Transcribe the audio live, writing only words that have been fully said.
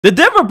The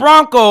Denver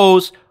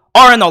Broncos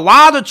are in a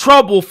lot of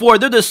trouble for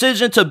their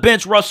decision to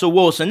bench Russell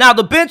Wilson. Now,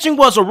 the benching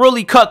was a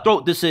really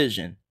cutthroat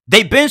decision.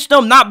 They benched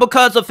him not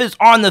because of his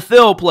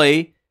on-the-field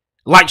play,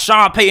 like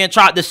Sean Payton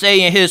tried to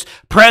say in his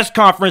press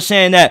conference,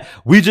 saying that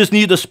we just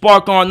need a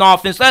spark on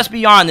offense. Let's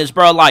be honest,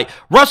 bro. Like,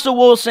 Russell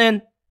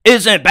Wilson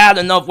isn't bad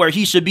enough where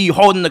he should be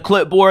holding the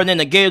clipboard and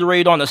the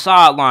Gatorade on the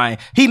sideline.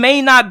 He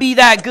may not be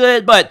that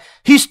good, but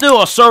he's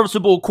still a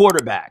serviceable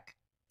quarterback.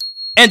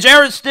 And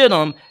Jarrett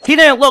Stidham, he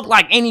didn't look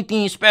like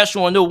anything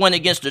special in the win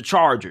against the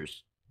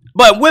Chargers.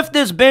 But with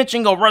this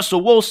benching of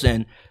Russell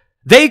Wilson,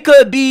 they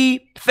could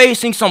be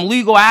facing some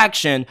legal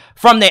action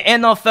from the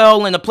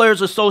NFL and the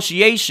Players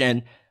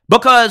Association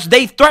because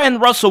they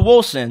threatened Russell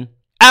Wilson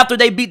after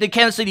they beat the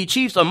Kansas City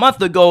Chiefs a month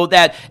ago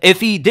that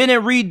if he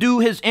didn't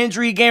redo his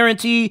injury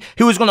guarantee,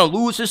 he was going to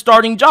lose his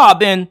starting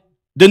job. And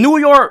the New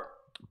York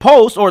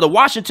Post, or the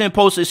Washington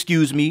Post,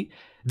 excuse me,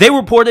 they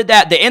reported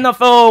that the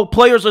NFL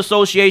Players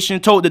Association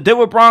told the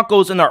Denver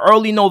Broncos in an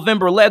early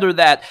November letter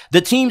that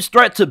the team's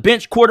threat to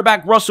bench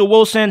quarterback Russell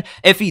Wilson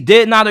if he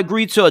did not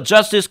agree to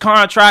adjust his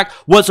contract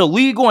was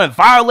illegal and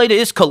violated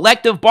its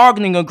collective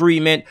bargaining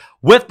agreement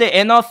with the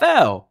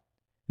NFL.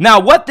 Now,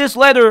 what this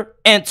letter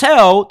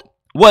entailed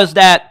was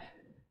that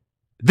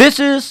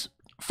this is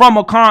from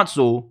a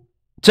consul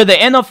to the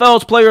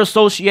NFL's Players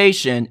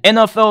Association,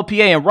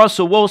 NFLPA, and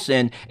Russell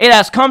Wilson. It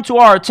has come to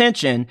our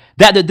attention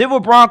that the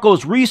Denver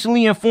Broncos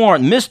recently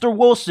informed Mr.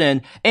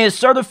 Wilson and his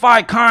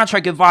certified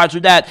contract advisor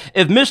that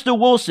if Mr.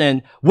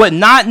 Wilson would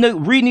not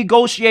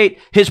renegotiate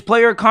his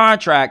player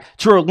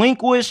contract to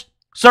relinquish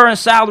certain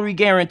salary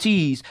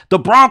guarantees, the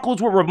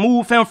Broncos will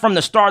remove him from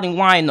the starting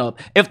lineup.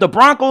 If the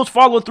Broncos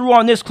follow through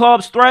on this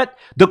club's threat,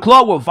 the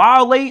club will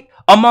violate,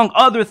 among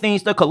other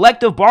things, the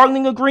collective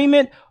bargaining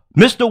agreement,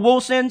 Mr.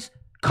 Wilson's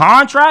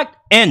contract,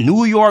 and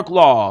New York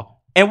law.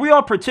 And we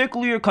are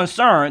particularly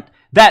concerned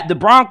that the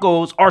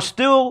Broncos are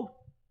still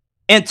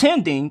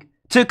intending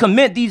to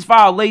commit these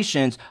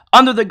violations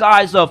under the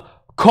guise of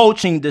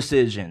coaching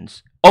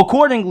decisions.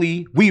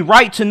 Accordingly, we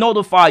write to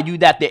notify you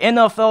that the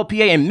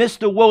NFLPA and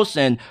Mr.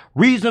 Wilson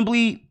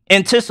reasonably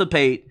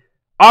anticipate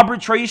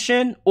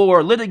arbitration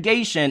or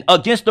litigation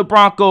against the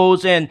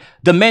Broncos and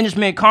the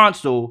management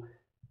council,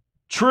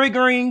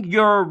 triggering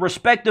your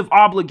respective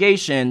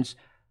obligations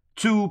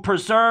to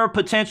preserve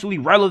potentially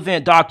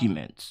relevant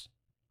documents.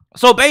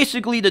 So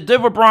basically, the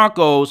Denver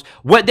Broncos,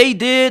 what they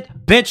did,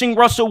 benching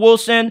Russell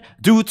Wilson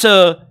due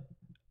to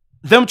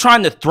them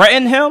trying to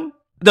threaten him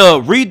to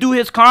redo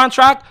his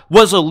contract,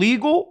 was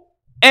illegal,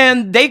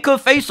 and they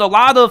could face a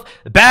lot of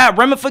bad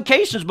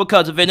ramifications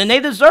because of it, and they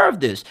deserve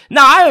this.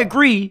 Now, I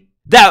agree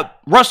that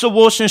Russell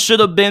Wilson should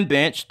have been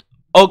benched.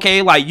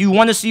 Okay, like, you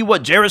want to see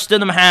what Jarrett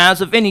Stidham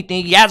has. If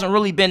anything, he hasn't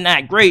really been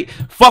that great.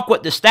 Fuck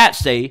what the stats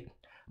say.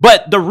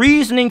 But the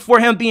reasoning for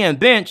him being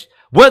benched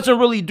wasn't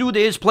really due to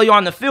his play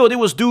on the field. It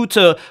was due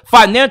to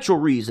financial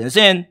reasons.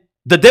 And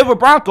the Denver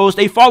Broncos,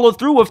 they followed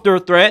through with their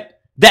threat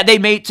that they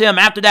made to him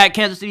after that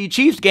Kansas City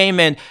Chiefs game.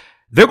 And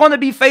they're going to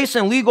be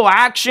facing legal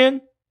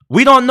action.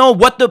 We don't know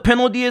what the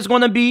penalty is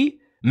going to be.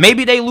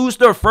 Maybe they lose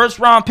their first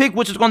round pick,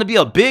 which is going to be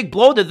a big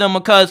blow to them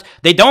because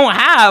they don't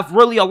have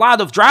really a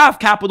lot of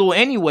draft capital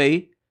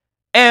anyway.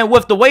 And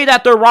with the way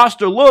that their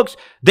roster looks,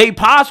 they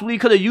possibly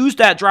could have used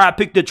that draft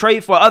pick to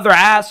trade for other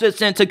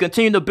assets and to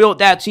continue to build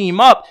that team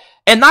up.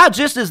 And not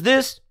just is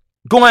this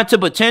going to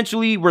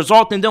potentially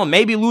result in them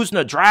maybe losing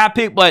a draft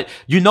pick, but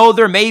you know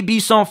there may be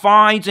some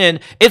fines, and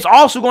it's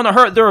also going to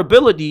hurt their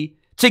ability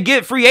to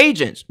get free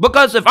agents.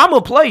 Because if I'm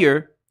a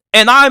player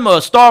and I'm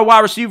a star wide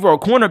receiver or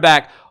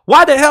cornerback,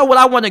 why the hell would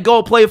I want to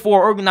go play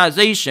for an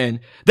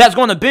organization that's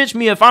going to bench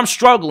me if I'm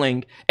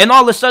struggling and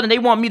all of a sudden they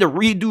want me to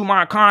redo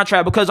my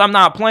contract because I'm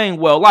not playing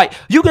well? Like,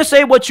 you can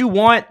say what you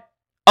want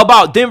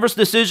about Denver's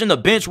decision to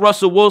bench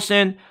Russell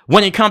Wilson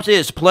when it comes to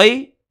his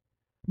play,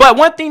 but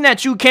one thing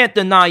that you can't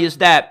deny is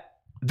that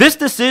this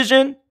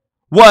decision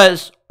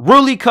was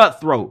really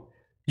cutthroat.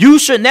 You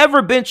should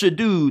never bench a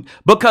dude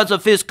because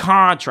of his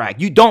contract.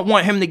 You don't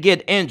want him to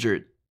get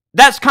injured.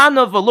 That's kind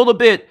of a little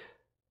bit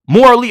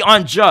morally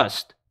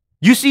unjust.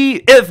 You see,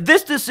 if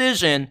this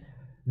decision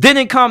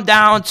didn't come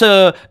down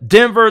to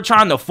Denver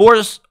trying to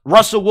force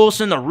Russell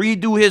Wilson to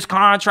redo his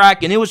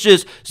contract and it was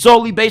just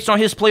solely based on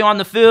his play on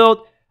the field,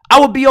 I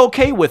would be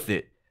okay with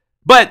it.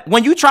 But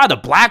when you try to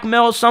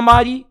blackmail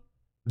somebody,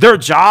 their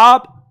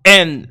job,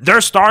 and their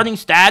starting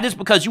status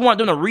because you want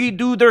them to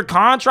redo their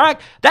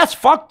contract, that's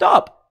fucked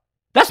up.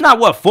 That's not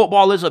what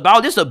football is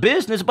about. It's a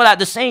business, but at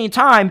the same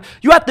time,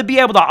 you have to be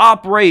able to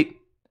operate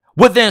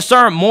within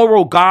certain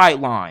moral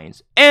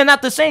guidelines. And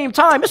at the same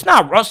time, it's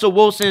not Russell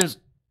Wilson's,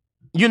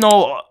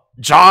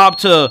 job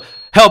to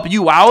help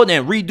you out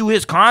and redo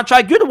his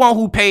contract. You're the one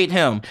who paid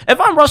him. If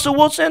I'm Russell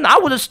Wilson, I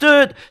would have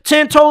stood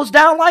 10 toes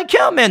down like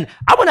him and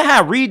I wouldn't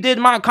have redid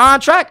my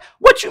contract.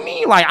 What you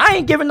mean? Like, I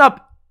ain't giving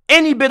up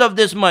any bit of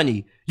this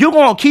money. You're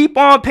going to keep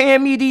on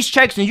paying me these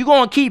checks and you're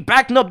going to keep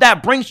backing up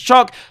that Brinks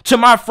truck to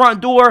my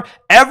front door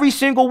every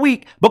single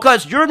week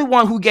because you're the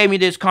one who gave me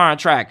this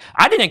contract.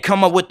 I didn't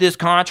come up with this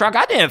contract.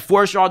 I didn't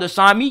force y'all to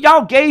sign me.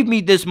 Y'all gave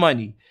me this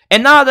money.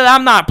 And now that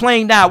I'm not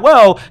playing that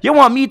well, you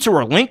want me to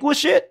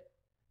relinquish it?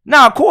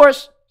 Now, of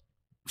course,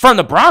 from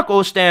the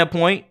Broncos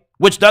standpoint,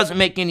 which doesn't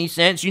make any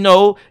sense,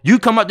 you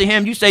come up to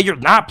him, you say you're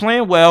not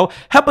playing well.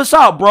 Help us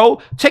out,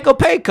 bro. Take a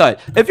pay cut.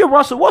 If you're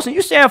Russell Wilson,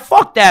 you saying,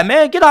 fuck that,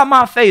 man. Get out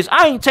my face.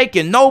 I ain't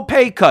taking no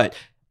pay cut.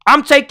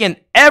 I'm taking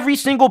every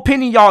single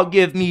penny y'all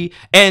give me,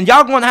 and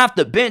y'all going to have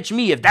to bench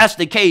me if that's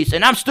the case,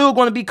 and I'm still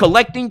going to be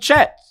collecting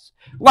checks.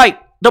 Like,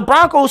 the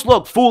Broncos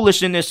look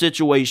foolish in this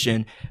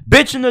situation,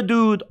 benching the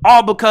dude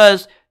all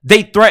because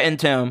they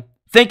threatened him,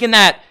 thinking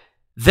that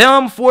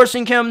them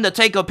forcing him to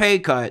take a pay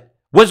cut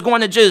was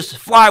going to just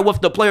fly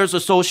with the Players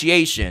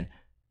Association.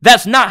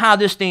 That's not how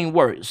this thing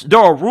works. There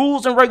are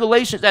rules and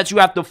regulations that you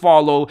have to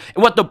follow,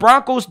 and what the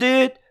Broncos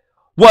did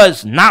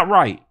was not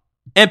right.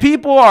 And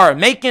people are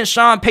making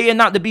Sean Payton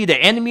not to be the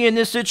enemy in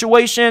this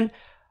situation.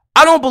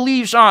 I don't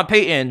believe Sean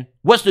Payton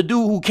was the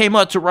dude who came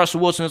up to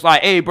Russell Wilson and was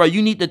like, hey, bro,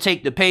 you need to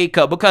take the pay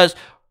cut, because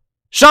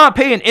Sean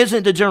Payton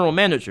isn't the general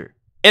manager.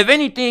 If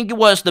anything, it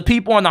was the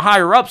people on the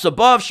higher-ups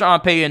above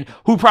Sean Payton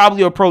who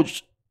probably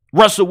approached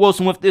Russell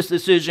Wilson with this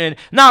decision.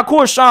 Now, of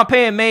course, Sean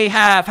Payton may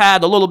have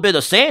had a little bit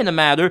of say in the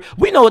matter.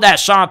 We know that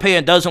Sean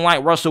Payton doesn't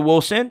like Russell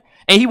Wilson,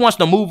 and he wants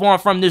to move on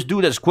from this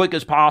dude as quick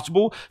as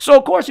possible. So,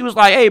 of course, he was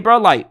like, hey, bro,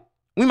 like,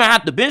 we might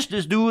have to bench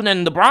this dude,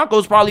 and the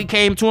Broncos probably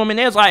came to him and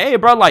it's like, hey,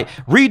 bro, like,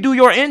 redo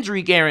your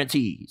injury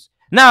guarantees.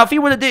 Now, if he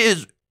would have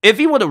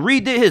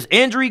redid his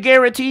injury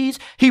guarantees,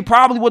 he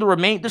probably would have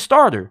remained the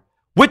starter,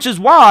 which is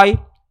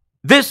why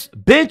this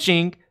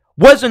benching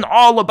wasn't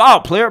all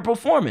about player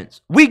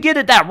performance. We get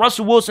it that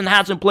Russell Wilson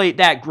hasn't played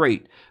that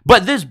great,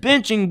 but this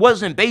benching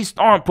wasn't based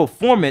on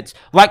performance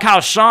like how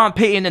Sean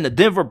Payton and the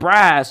Denver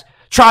Brass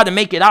tried to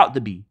make it out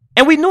to be.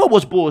 And we knew it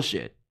was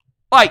bullshit.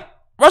 Like,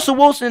 Russell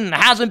Wilson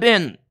hasn't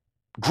been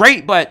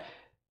great, but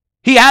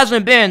he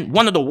hasn't been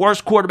one of the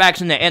worst quarterbacks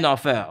in the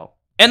NFL.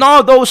 And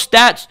all those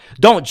stats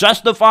don't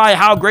justify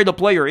how great a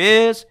player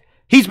is.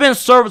 He's been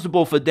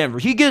serviceable for Denver.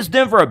 He gives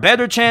Denver a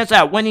better chance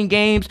at winning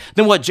games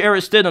than what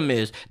Jarrett Stidham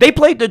is. They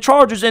played the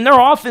Chargers, and their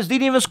offense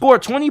didn't even score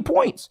 20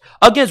 points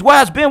against what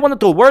has been one of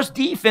the worst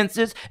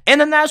defenses in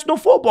the National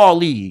Football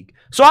League.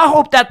 So I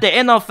hope that the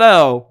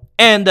NFL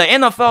and the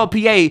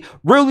NFLPA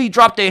really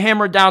drop their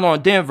hammer down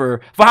on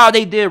Denver for how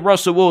they did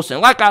Russell Wilson.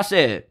 Like I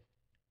said,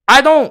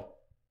 I don't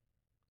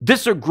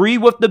disagree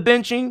with the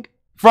benching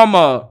from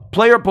a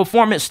player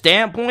performance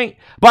standpoint,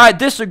 but I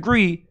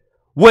disagree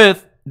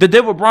with the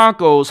Denver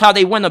Broncos, how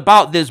they went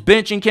about this,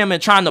 benching him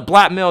and trying to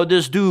blackmail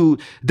this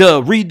dude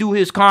to redo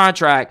his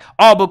contract,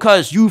 all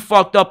because you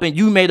fucked up and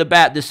you made a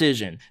bad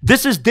decision.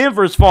 This is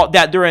Denver's fault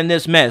that they're in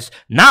this mess,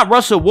 not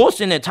Russell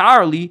Wilson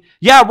entirely.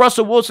 Yeah,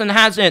 Russell Wilson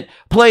hasn't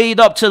played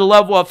up to the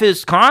level of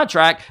his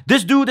contract.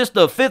 This dude is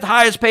the 5th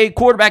highest paid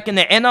quarterback in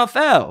the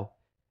NFL,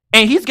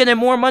 and he's getting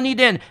more money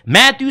than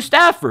Matthew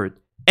Stafford.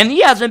 And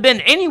he hasn't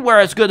been anywhere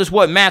as good as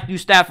what Matthew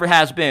Stafford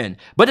has been.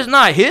 But it's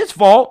not his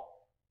fault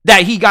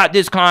that he got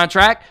this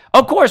contract.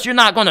 Of course, you're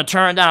not going to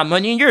turn down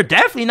money, and you're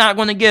definitely not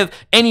going to give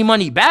any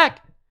money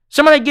back.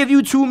 Somebody give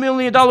you $2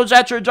 million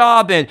at your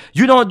job, and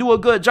you don't do a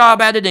good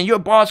job at it, and your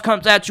boss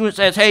comes at you and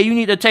says, hey, you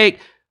need to take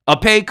a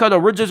pay cut or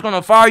we're just going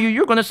to fire you.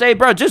 You're going to say,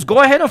 bro, just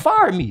go ahead and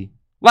fire me.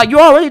 Like, you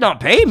already don't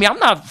pay me. I'm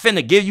not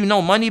finna give you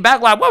no money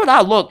back. Like, what would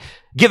I look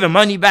giving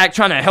money back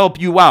trying to help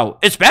you out?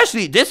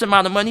 Especially this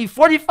amount of money,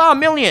 $45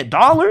 million,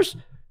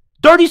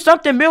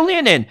 30-something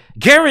million in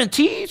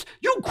guarantees.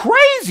 You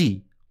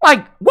crazy.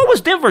 Like, what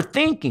was Denver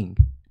thinking?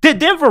 Did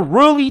Denver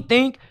really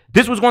think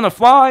this was going to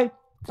fly?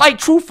 Like,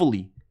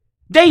 truthfully,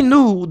 they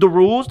knew the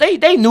rules.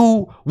 They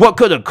knew what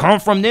could have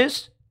come from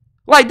this.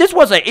 Like, this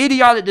was an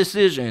idiotic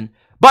decision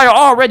by an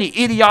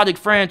already idiotic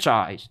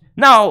franchise.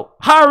 Now,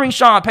 hiring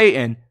Sean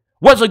Payton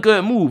was a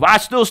good move. I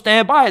still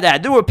stand by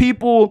that. There were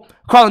people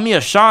calling me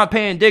a Sean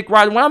Payton dick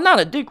rider. Well, I'm not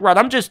a dick rider.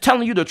 I'm just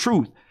telling you the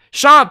truth.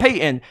 Sean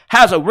Payton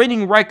has a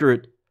winning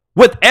record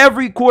with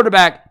every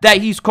quarterback that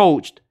he's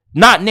coached,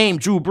 not named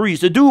Drew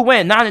Brees. The dude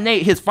went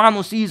 9-8 his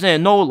final season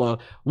in NOLA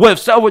with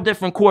several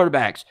different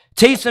quarterbacks.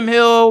 Taysom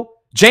Hill,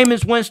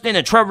 Jameis Winston,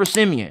 and Trevor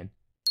Siemian.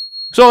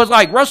 So it's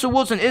like Russell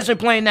Wilson isn't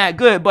playing that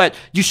good, but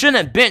you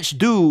shouldn't bench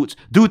dudes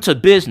due to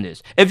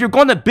business. If you're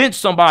going to bench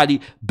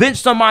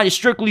somebody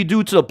strictly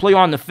due to the play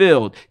on the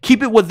field.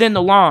 Keep it within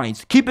the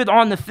lines. Keep it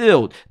on the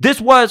field.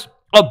 This was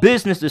a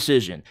business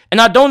decision,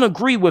 and I don't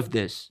agree with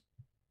this.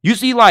 You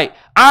see, like,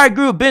 I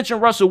agree with benching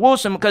Russell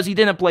Wilson because he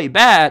didn't play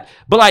bad,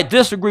 but I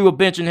disagree with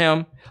benching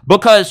him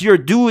because you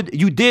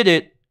did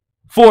it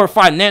for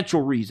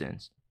financial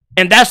reasons.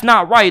 And that's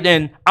not right.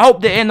 And I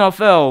hope the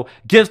NFL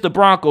gives the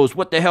Broncos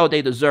what the hell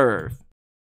they deserve.